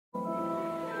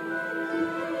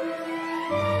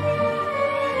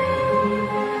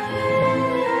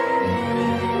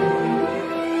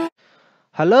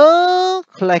Hello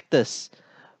collectors!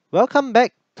 Welcome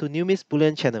back to New Miss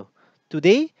Bullion channel.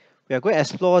 Today, we are going to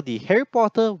explore the Harry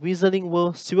Potter Wizarding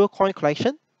World Silver Coin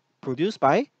Collection produced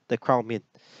by the Crown Mint.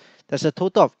 There's a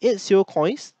total of 8 silver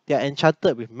coins. They are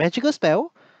enchanted with magical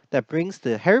spell that brings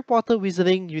the Harry Potter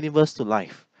Wizarding universe to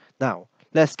life. Now,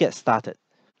 let's get started.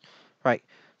 Right,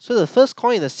 so the first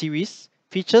coin in the series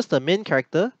features the main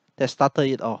character that started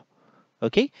it all.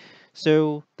 Okay,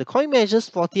 so the coin measures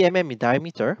 40 mm in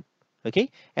diameter.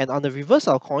 Okay, and on the reverse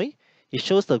of the coin, it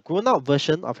shows the grown-up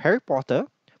version of Harry Potter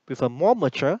with a more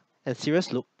mature and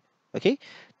serious look. Okay,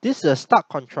 this is a stark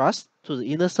contrast to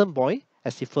the innocent boy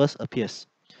as he first appears.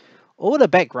 Over the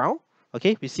background,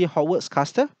 okay, we see Hogwarts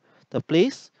Castle, the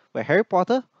place where Harry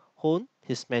Potter honed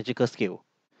his magical skill.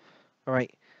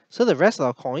 Alright, so the rest of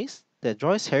our coins that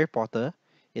joins Harry Potter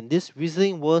in this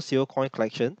Wizarding World Silver Coin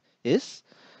collection is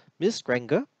Miss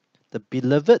Granger, the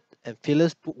beloved and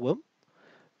fearless bookworm,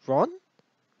 Ron,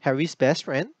 Harry's best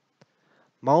friend,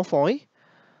 Malfoy,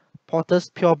 Potter's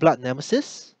pure-blood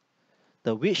nemesis,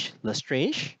 the witch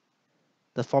Lestrange,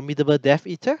 the formidable Death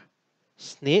Eater,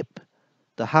 Snape,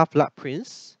 the Half-Blood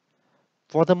Prince,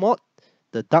 Voldemort,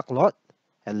 the Dark Lord,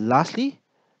 and lastly,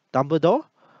 Dumbledore,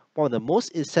 one of the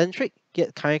most eccentric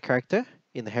yet kind character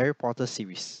in the Harry Potter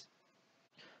series.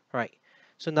 Right,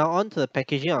 so now on to the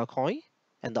packaging of the coin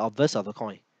and the obverse of the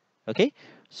coin. Okay,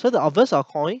 so the obverse of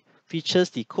the coin features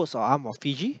the coats of arms of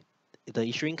Fiji, the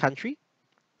issuing country,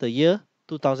 the year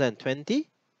 2020,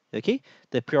 okay,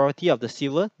 the purity of the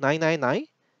silver 999,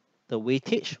 the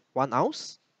weightage 1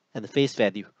 ounce, and the face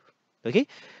value. Okay,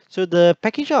 so the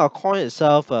packaging of the coin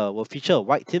itself will feature a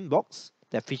white tin box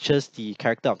that features the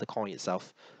character of the coin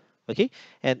itself. Okay,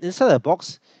 and inside the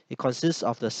box, it consists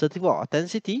of the certificate of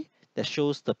authenticity that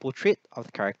shows the portrait of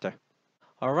the character.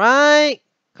 Alright,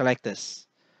 collectors.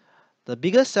 The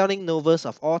biggest selling novels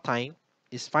of all time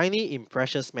is finally in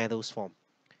precious metals form.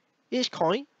 Each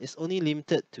coin is only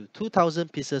limited to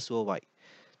 2,000 pieces worldwide.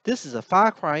 This is a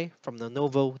far cry from the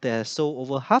novel that has sold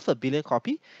over 500 million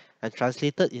copies and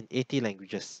translated in 80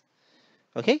 languages.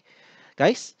 Okay,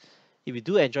 guys, if you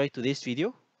do enjoy today's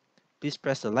video, please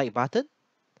press the like button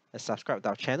and subscribe to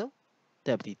our channel.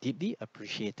 That would be deeply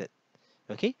appreciated.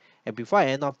 Okay, and before I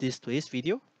end off today's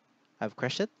video, I have a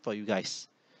question for you guys.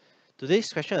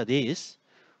 Today's question of the day is,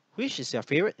 which is your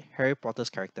favorite Harry Potter's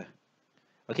character?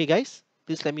 Okay guys,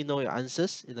 please let me know your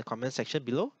answers in the comment section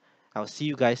below. I'll see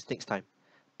you guys next time.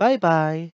 Bye bye.